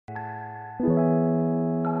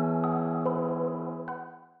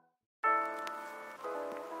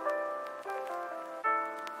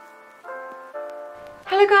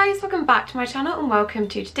Hello guys, welcome back to my channel and welcome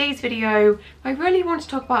to today's video. I really want to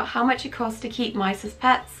talk about how much it costs to keep mice as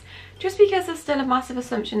pets, just because there's still a massive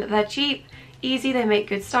assumption that they're cheap, easy, they make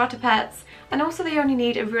good starter pets, and also they only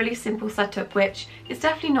need a really simple setup, which is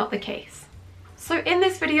definitely not the case. So in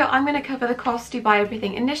this video I'm going to cover the cost to buy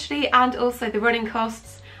everything initially and also the running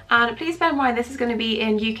costs. And please bear in mind this is going to be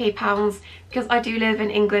in UK pounds because I do live in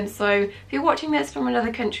England, so if you're watching this from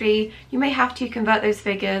another country you may have to convert those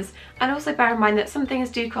figures, and also bear in mind that some things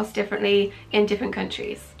do cost differently in different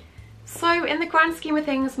countries. So in the grand scheme of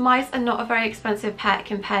things, mice are not a very expensive pet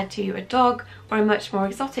compared to a dog or a much more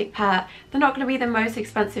exotic pet. They're not going to be the most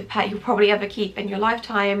expensive pet you'll probably ever keep in your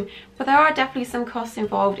lifetime, but there are definitely some costs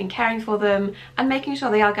involved in caring for them and making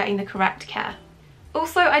sure they are getting the correct care.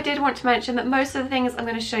 Also, I did want to mention that most of the things I'm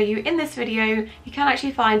going to show you in this video you can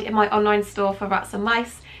actually find in my online store for rats and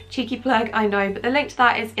mice. Cheeky plug, I know, but the link to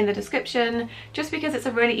that is in the description, just because it's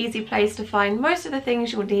a really easy place to find most of the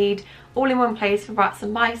things you'll need all in one place for rats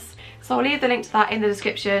and mice. So I'll leave the link to that in the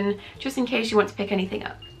description, just in case you want to pick anything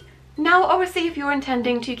up. Now obviously if you're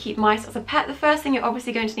intending to keep mice as a pet, the first thing you're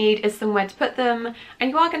obviously going to need is somewhere to put them, and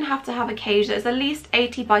you are going to have a cage that is at least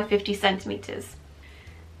 80 by 50 centimetres.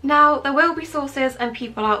 Now, there will be sources and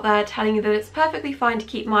people out there telling you that it's perfectly fine to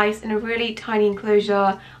keep mice in a really tiny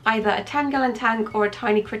enclosure, either a 10-gallon tank or a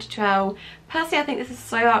tiny critter trail. Personally, I think this is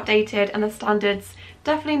so outdated and the standards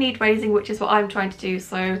definitely need raising, which is what I'm trying to do.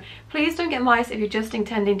 So please don't get mice if you're just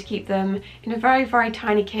intending to keep them in a very, very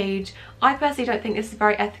tiny cage. I personally don't think this is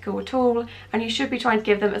very ethical at all, and you should be trying to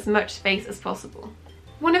give them as much space as possible.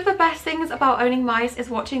 One of the best things about owning mice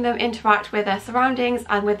is watching them interact with their surroundings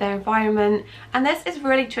and with their environment, and this is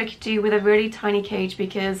really tricky to do with a really tiny cage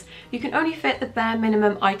because you can only fit the bare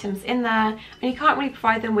minimum items in there and you can't really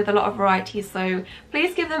provide them with a lot of variety. So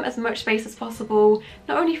please give them as much space as possible,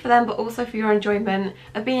 not only for them but also for your enjoyment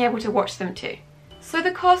of being able to watch them too. So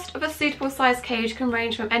the cost of a suitable size cage can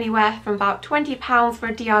range from anywhere from about £20 for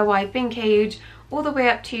a DIY bin cage all the way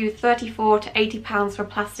up to £34 to £80 for a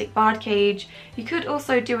plastic barred cage. You could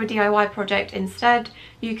also do a DIY project instead.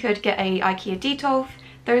 You could get a IKEA Detolf,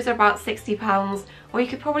 those are about £60, or you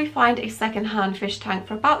could probably find a second-hand fish tank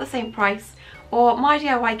for about the same price. Or my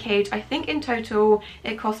DIY cage, I think in total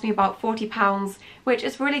it cost me about £40, which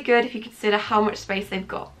is really good if you consider how much space they've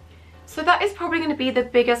got. So that is probably going to be the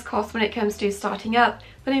biggest cost when it comes to starting up,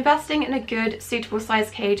 but investing in a good suitable size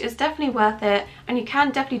cage is definitely worth it, and you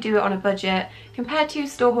can definitely do it on a budget. Compared to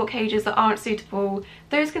store-bought cages that aren't suitable,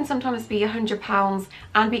 those can sometimes be £100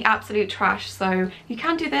 and be absolute trash. So you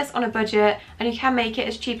can do this on a budget and you can make it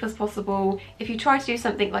as cheap as possible if you try to do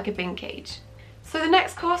something like a bin cage. So the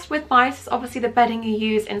next cost with mice is obviously the bedding you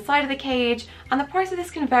use inside of the cage, and the price of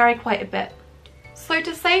this can vary quite a bit. So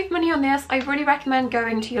to save money on this, I really recommend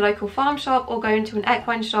going to your local farm shop or going to an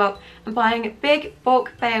equine shop and buying big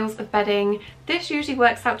bulk bales of bedding. This usually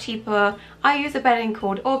works out cheaper. I use a bedding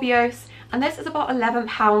called Orbios, and this is about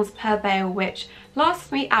 £11 per bale, which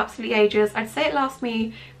lasts me absolutely ages. I'd say it lasts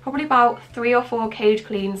me probably about 3 or 4 cage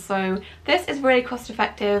cleans, so this is really cost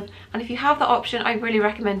effective, and if you have the option I really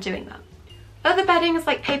recommend doing that. Other beddings,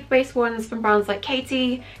 like paper-based ones from brands like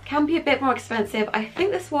Katie, can be a bit more expensive. I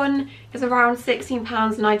think this one is around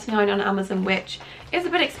 £16.99 on Amazon, which is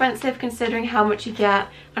a bit expensive considering how much you get,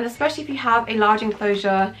 and especially if you have a large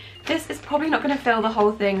enclosure, this is probably not going to fill the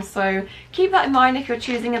whole thing, so keep that in mind if you're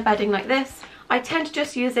choosing a bedding like this. I tend to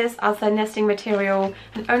just use this as their nesting material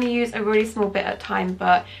and only use a really small bit at a time,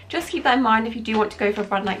 but just keep that in mind if you do want to go for a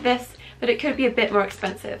brand like this, but it could be a bit more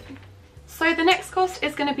expensive. So the next cost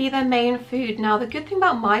is going to be their main food. Now the good thing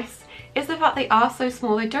about mice is the fact they are so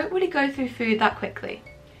small, they don't really go through food that quickly.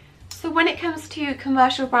 So when it comes to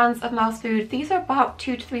commercial brands of mouse food, these are about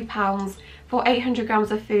 £2 to £3 for 800 grams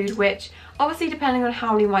of food, which obviously depending on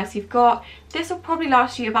how many mice you've got, this will probably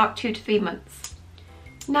last you about 2 to 3 months.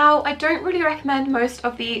 Now, I don't really recommend most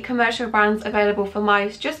of the commercial brands available for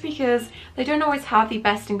mice just because they don't always have the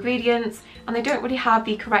best ingredients and they don't really have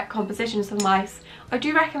the correct compositions for mice. I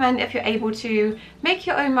do recommend if you're able to make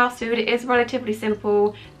your own mouse food. It is relatively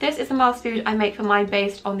simple. This is a mouse food I make for mine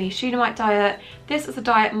based on the Shunammite diet. This is a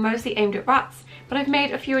diet mostly aimed at rats, but I've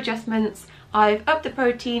made a few adjustments. I've upped the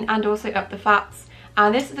protein and also upped the fats,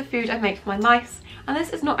 and this is the food I make for my mice, and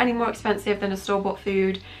this is not any more expensive than a store-bought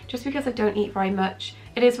food just because I don't eat very much.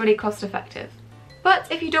 It is really cost effective.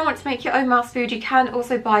 But if you don't want to make your own mouse food, you can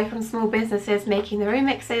also buy from small businesses making their own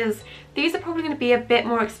mixes. These are probably going to be a bit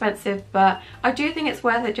more expensive, but I do think it's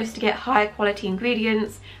worth it just to get higher quality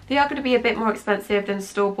ingredients. They are going to be a bit more expensive than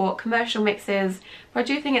store-bought commercial mixes, but I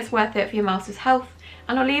do think it's worth it for your mouse's health,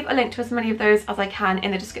 and I'll leave a link to as many of those as I can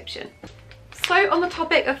in the description. So on the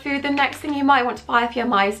topic of food, the next thing you might want to buy for your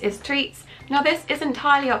mice is treats. Now this is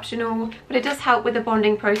entirely optional, but it does help with the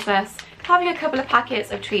bonding process, having a couple of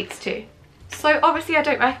packets of treats too. So obviously I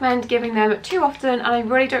don't recommend giving them too often, and I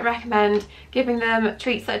really don't recommend giving them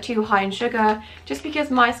treats that are too high in sugar, just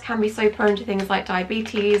because mice can be so prone to things like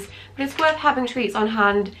diabetes. But it's worth having treats on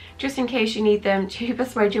hand just in case you need them to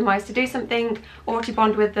persuade your mice to do something or to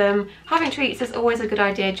bond with them. Having treats is always a good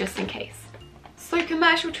idea just in case. So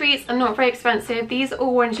commercial treats are not very expensive. These are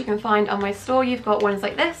all ones you can find on my store. You've got ones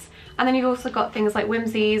like this, and then you've also got things like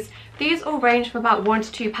Whimsies. These all range from about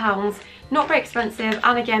 £1 to £2, not very expensive,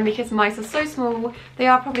 and again, because mice are so small, they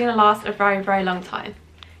are probably going to last a very, very long time.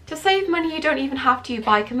 To save money, you don't even have to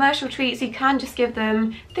buy commercial treats. You can just give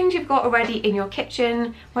them things you've got already in your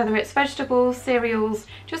kitchen, whether it's vegetables, cereals.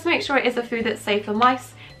 Just make sure it is a food that's safe for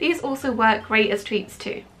mice. These also work great as treats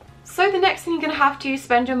too. So the next thing you're going to have to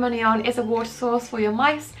spend your money on is a water source for your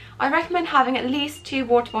mice. I recommend having at least 2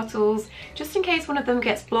 water bottles, just in case one of them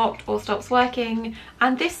gets blocked or stops working,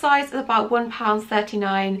 and this size is about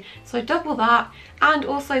 £1.39, so double that, and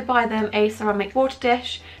also buy them a ceramic water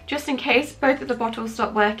dish, just in case both of the bottles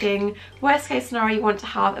stop working. Worst case scenario, you want to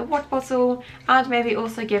have a water bottle, and maybe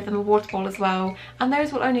also give them a water bowl as well, and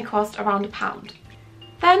those will only cost around £1.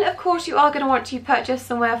 Then of course you are going to want to purchase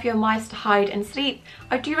somewhere for your mice to hide and sleep.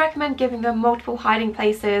 I do recommend giving them multiple hiding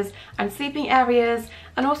places and sleeping areas,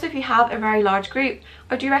 and also if you have a very large group,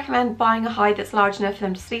 I do recommend buying a hide that's large enough for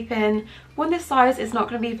them to sleep in. One this size is not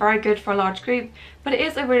going to be very good for a large group, but it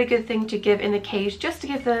is a really good thing to give in the cage just to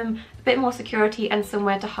give them a bit more security and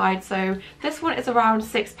somewhere to hide. So this one is around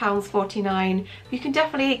 £6.49. You can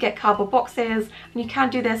definitely get cardboard boxes, and you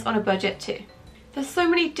can do this on a budget too. There's so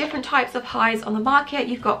many different types of hides on the market.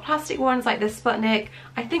 You've got plastic ones like this Sputnik.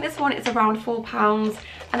 I think this one is around £4.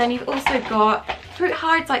 And then you've also got fruit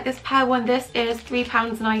hides like this pear one. This is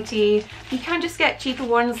 £3.90. You can just get cheaper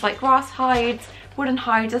ones like grass hides, wooden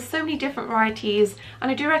hides. There's so many different varieties,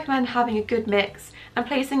 and I do recommend having a good mix and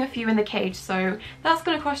placing a few in the cage. So that's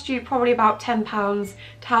going to cost you probably about £10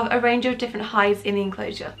 to have a range of different hides in the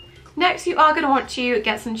enclosure. Next, you are going to want to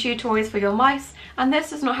get some chew toys for your mice, and this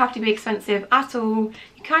does not have to be expensive at all.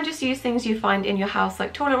 You can just use things you find in your house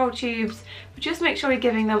like toilet roll tubes, but just make sure you're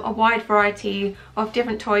giving them a wide variety of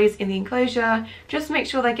different toys in the enclosure. Just make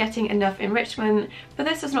sure they're getting enough enrichment, but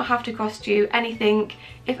this does not have to cost you anything.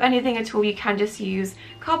 If anything at all, you can just use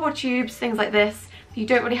cardboard tubes, things like this. You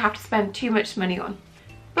don't really have to spend too much money on.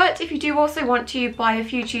 But if you do also want to buy a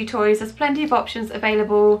few chew toys, there's plenty of options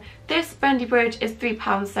available. This bendy bridge is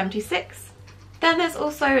 £3.76. Then there's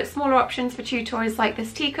also smaller options for chew toys like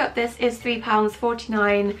this teacup. This is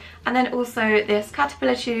 £3.49. And then also this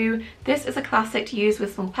caterpillar chew. This is a classic to use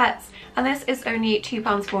with small pets, and this is only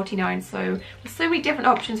 £2.49. So there's so many different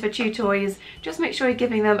options for chew toys. Just make sure you're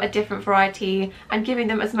giving them a different variety and giving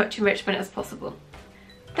them as much enrichment as possible.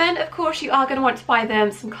 Then of course you are going to want to buy them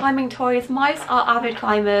some climbing toys. Mice are avid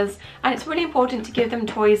climbers, and it's really important to give them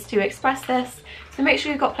toys to express this. So make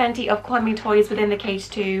sure you've got plenty of climbing toys within the cage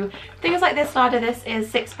too. Things like this ladder, this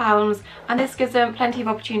is £6, and this gives them plenty of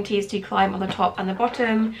opportunities to climb on the top and the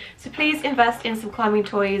bottom. So please invest in some climbing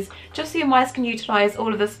toys just so your mice can utilise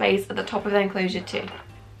all of the space at the top of their enclosure too.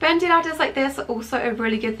 Bendy ladders like this are also a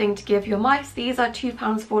really good thing to give your mice. These are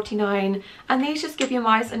 £2.49, and these just give your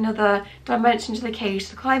mice another dimension to the cage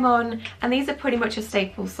to climb on, and these are pretty much a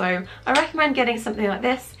staple, so I recommend getting something like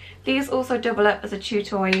this. These also double up as a chew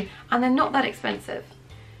toy, and they're not that expensive.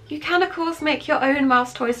 You can of course make your own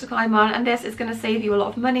mouse toys to climb on, and this is going to save you a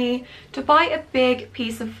lot of money. To buy a big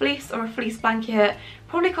piece of fleece or a fleece blanket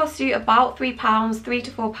probably costs you about £3, £3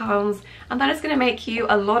 to £4, and that is going to make you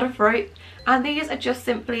a lot of rope. And these are just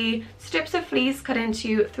simply strips of fleece cut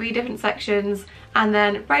into 3 different sections and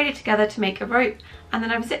then braided together to make a rope. And then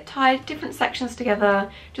I've zip tied different sections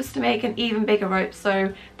together just to make an even bigger rope.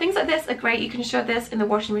 So things like this are great. You can shove this in the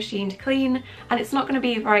washing machine to clean, and it's not going to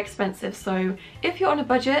be very expensive. So if you're on a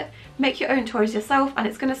budget, make your own toys yourself, and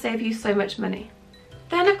it's going to save you so much money.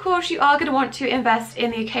 Then of course you are going to want to invest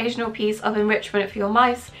in the occasional piece of enrichment for your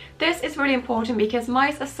mice. This is really important because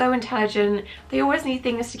mice are so intelligent, they always need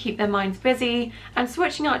things to keep their minds busy, and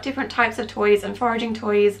switching out different types of toys and foraging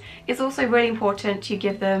toys is also really important to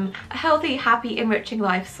give them a healthy, happy, enriching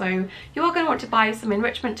life. So you are going to want to buy some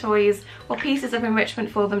enrichment toys or pieces of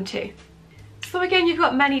enrichment for them too. So again, you've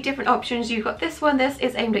got many different options. You've got this one, this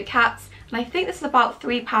is aimed at cats, and I think this is about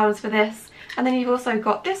 £3 for this. And then you've also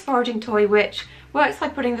got this foraging toy, which works by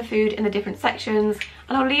putting the food in the different sections,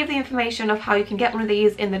 and I'll leave the information of how you can get one of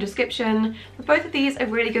these in the description. But both of these are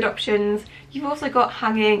really good options. You've also got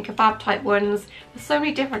hanging kebab type ones. There's so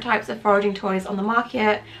many different types of foraging toys on the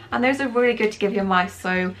market, and those are really good to give your mice,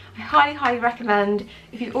 so I highly recommend.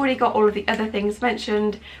 If you've already got all of the other things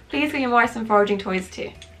mentioned, please give your mice some foraging toys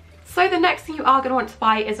too. So the next thing you are going to want to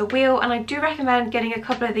buy is a wheel, and I do recommend getting a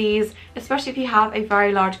couple of these, especially if you have a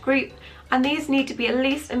very large group. And these need to be at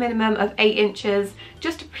least a minimum of 8 inches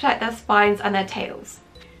just to protect their spines and their tails.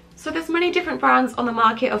 So there's many different brands on the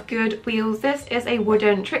market of good wheels. This is a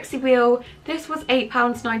wooden Trixie wheel. This was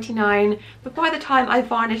 £8.99, but by the time I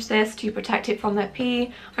varnished this to protect it from their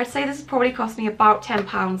pee, I'd say this has probably cost me about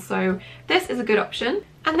 £10, so this is a good option.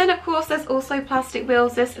 And then of course there's also plastic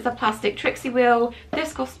wheels. This is a plastic Trixie wheel.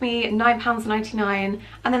 This cost me £9.99.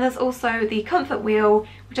 And then there's also the comfort wheel,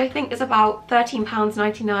 which I think is about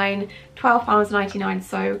 £13.99, £12.99.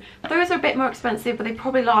 So those are a bit more expensive, but they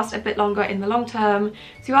probably last a bit longer in the long term.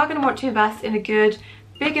 So you are going to want to invest in a good,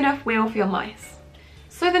 big enough wheel for your mice.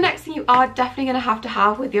 So the next thing you are definitely going to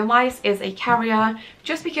have with your mice is a carrier,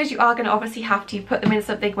 just because you are going to obviously have to put them in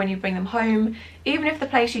something when you bring them home. Even if the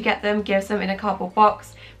place you get them gives them in a cardboard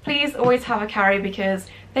box, please always have a carrier because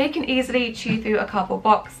they can easily chew through a cardboard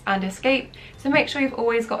box and escape. So make sure you've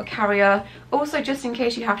always got a carrier. Also, just in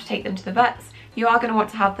case you have to take them to the vets, you are going to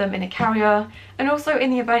want to have them in a carrier. And also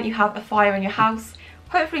in the event you have a fire in your house,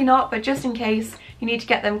 hopefully not, but just in case you need to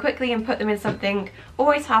get them quickly and put them in something,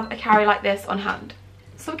 always have a carrier like this on hand.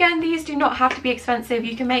 So again, these do not have to be expensive.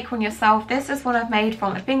 You can make one yourself. This is one I've made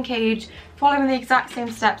from a bin cage, following the exact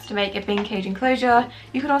same steps to make a bin cage enclosure.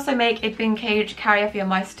 You can also make a bin cage carrier for your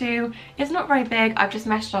mice too. It's not very big, I've just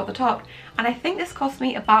meshed out the top, and I think this cost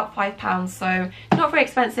me about £5, so not very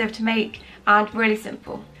expensive to make and really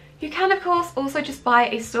simple. You can of course also just buy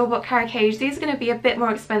a store-bought carrier cage. These are going to be a bit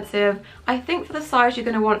more expensive. I think for the size you're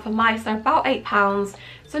going to want for mice, they're about £8.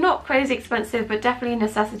 So not crazy expensive, but definitely a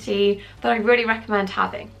necessity that I really recommend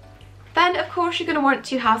having. Then of course you're going to want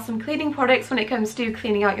to have some cleaning products when it comes to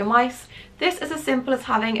cleaning out your mice. This is as simple as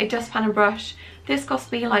having a dustpan and brush. This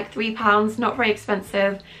cost me like £3, not very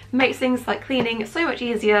expensive. Makes things like cleaning so much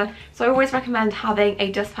easier, so I always recommend having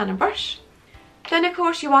a dustpan and brush. Then of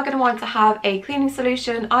course you are going to want to have a cleaning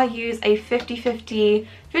solution. I use a 50/50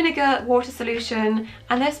 vinegar water solution,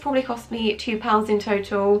 and this probably cost me £2 in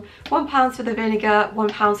total. £1 for the vinegar,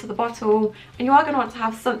 £1 for the bottle, and you are going to want to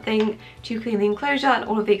have something to clean the enclosure and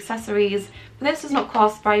all of the accessories. But this does not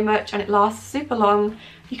cost very much and it lasts super long.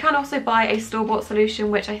 You can also buy a store-bought solution,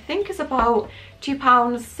 which I think is about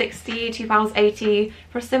 £2.60, £2.80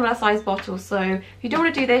 for a similar size bottle. So if you don't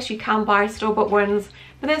want to do this, you can buy store-bought ones,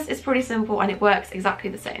 but this is pretty simple and it works exactly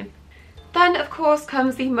the same. Then of course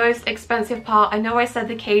comes the most expensive part. I know I said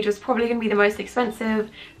the cage was probably going to be the most expensive.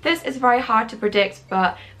 This is very hard to predict,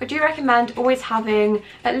 but I do recommend always having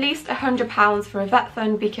at least £100 for a vet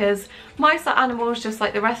fund, because mice are animals just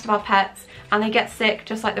like the rest of our pets, and they get sick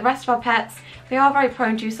just like the rest of our pets. They are very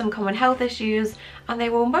prone to some common health issues, and they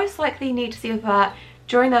will most likely need to see a vet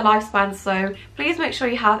during their lifespan, so please make sure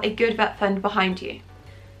you have a good vet fund behind you.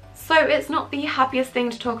 So it's not the happiest thing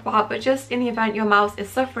to talk about, but just in the event your mouse is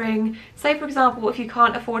suffering, say for example if you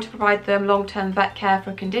can't afford to provide them long-term vet care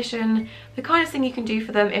for a condition, the kindest thing you can do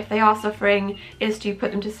for them if they are suffering is to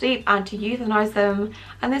put them to sleep and to euthanize them,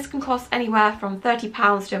 and this can cost anywhere from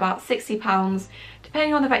 £30 to about £60,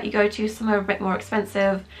 depending on the vet you go to. Some are a bit more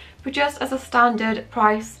expensive, but just as a standard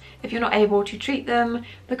price, if you're not able to treat them,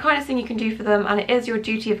 the kindest thing you can do for them, and it is your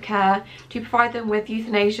duty of care, to provide them with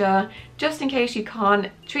euthanasia. Just in case you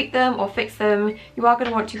can't treat them or fix them, you are going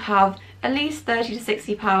to want to have at least £30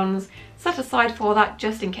 to £60 set aside for that,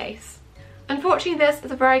 just in case. Unfortunately, this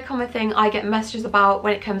is a very common thing I get messages about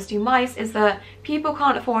when it comes to mice, is that people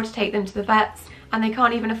can't afford to take them to the vets, and they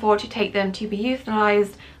can't even afford to take them to be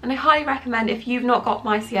euthanized. And I highly recommend, if you've not got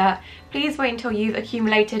mice yet, please wait until you've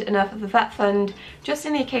accumulated enough of a vet fund, just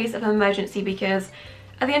in the case of an emergency, because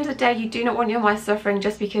at the end of the day you do not want your mice suffering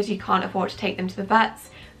just because you can't afford to take them to the vets.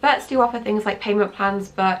 Vets do offer things like payment plans,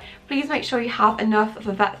 but please make sure you have enough of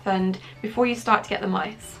a vet fund before you start to get the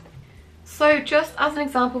mice. So just as an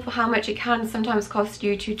example for how much it can sometimes cost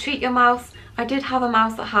you to treat your mouse, I did have a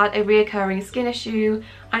mouse that had a reoccurring skin issue,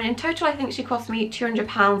 and in total I think she cost me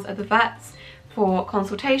 £200 at the vets for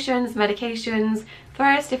consultations, medications,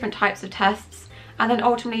 various different types of tests, and then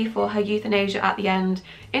ultimately for her euthanasia at the end.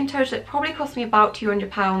 In total it probably cost me about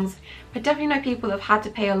 £200. I definitely know people that have had to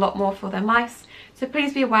pay a lot more for their mice, so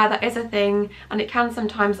please be aware that is a thing and it can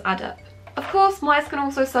sometimes add up. Of course, mice can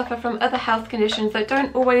also suffer from other health conditions that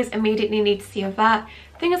don't always immediately need to see a vet.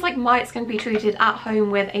 Things like mites can be treated at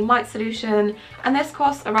home with a mite solution, and this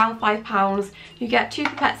costs around £5. You get 2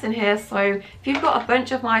 pipettes in here, so if you've got a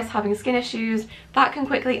bunch of mice having skin issues, that can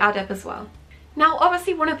quickly add up as well. Now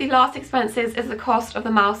obviously one of the last expenses is the cost of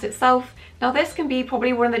the mouse itself. Now this can be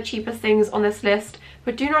probably one of the cheapest things on this list,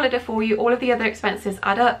 but do not let it fool you, all of the other expenses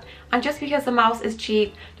add up, and just because the mouse is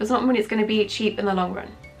cheap does not mean it's going to be cheap in the long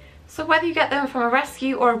run. So whether you get them from a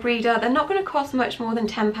rescue or a breeder, they're not going to cost much more than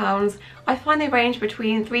 £10. I find they range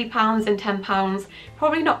between £3 and £10,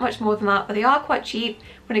 probably not much more than that, but they are quite cheap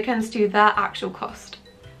when it comes to their actual cost.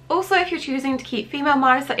 Also, if you're choosing to keep female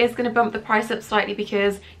mice, that is going to bump the price up slightly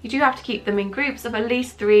because you do have to keep them in groups of at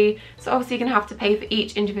least 3, so obviously you're going to have to pay for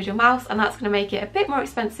each individual mouse, and that's going to make it a bit more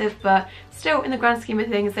expensive, but still in the grand scheme of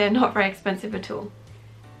things they're not very expensive at all.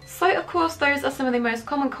 So of course those are some of the most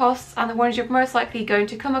common costs and the ones you're most likely going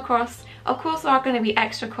to come across. Of course there are going to be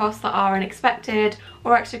extra costs that are unexpected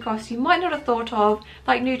or extra costs you might not have thought of,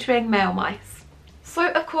 like neutering male mice. So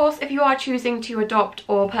of course if you are choosing to adopt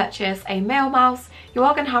or purchase a male mouse, you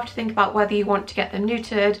are going to have to think about whether you want to get them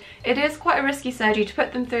neutered. It is quite a risky surgery to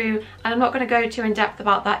put them through, and I'm not going to go too in depth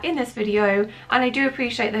about that in this video, and I do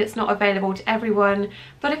appreciate that it's not available to everyone,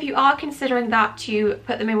 but if you are considering that to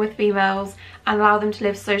put them in with females and allow them to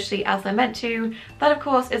live socially as they're meant to, that of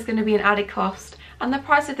course is going to be an added cost, and the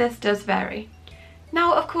price of this does vary.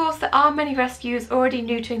 Now of course there are many rescues already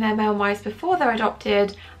neutering their male mice before they're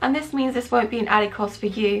adopted, and this means this won't be an added cost for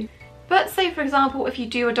you. But say for example if you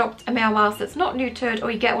do adopt a male mouse that's not neutered, or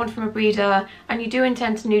you get one from a breeder and you do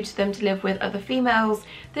intend to neuter them to live with other females,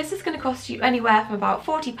 this is going to cost you anywhere from about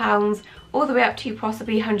 £40 all the way up to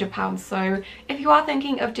possibly £100. So if you are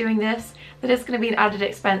thinking of doing this, that is going to be an added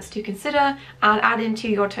expense to consider and add into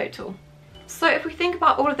your total. So if we think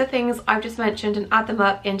about all of the things I've just mentioned and add them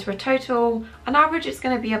up into a total, on average it's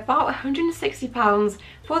going to be about £160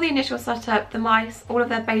 for the initial setup, the mice, all of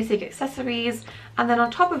their basic accessories, and then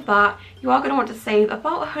on top of that you are going to want to save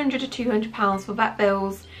about £100 to £200 for vet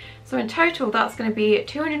bills. So in total that's going to be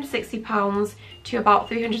 £260 to about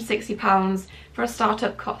 £360 for a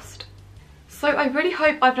startup cost. So I really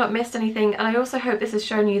hope I've not missed anything, and I also hope this has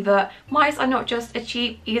shown you that mice are not just a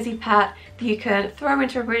cheap, easy pet that you can throw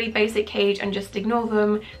into a really basic cage and just ignore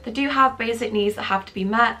them. They do have basic needs that have to be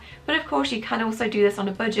met, but of course you can also do this on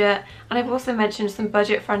a budget, and I've also mentioned some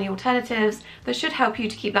budget-friendly alternatives that should help you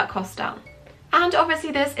to keep that cost down. And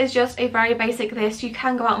obviously this is just a very basic list. You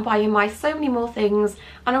can go out and buy your mice so many more things,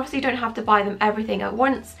 and obviously you don't have to buy them everything at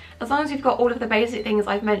once. As long as you've got all of the basic things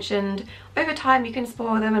I've mentioned, over time you can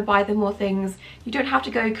spoil them and buy them more things. You don't have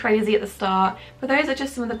to go crazy at the start, but those are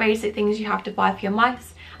just some of the basic things you have to buy for your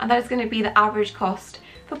mice, and that is going to be the average cost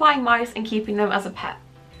for buying mice and keeping them as a pet.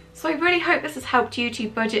 So I really hope this has helped you to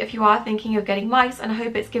budget if you are thinking of getting mice, and I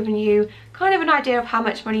hope it's given you kind of an idea of how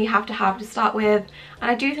much money you have to start with.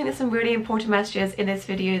 And I do think there's some really important messages in this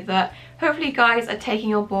video that hopefully you guys are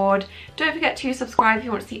taking on board. Don't forget to subscribe if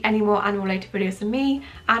you want to see any more animal related videos from me,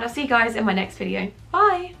 and I'll see you guys in my next video.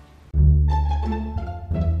 Bye!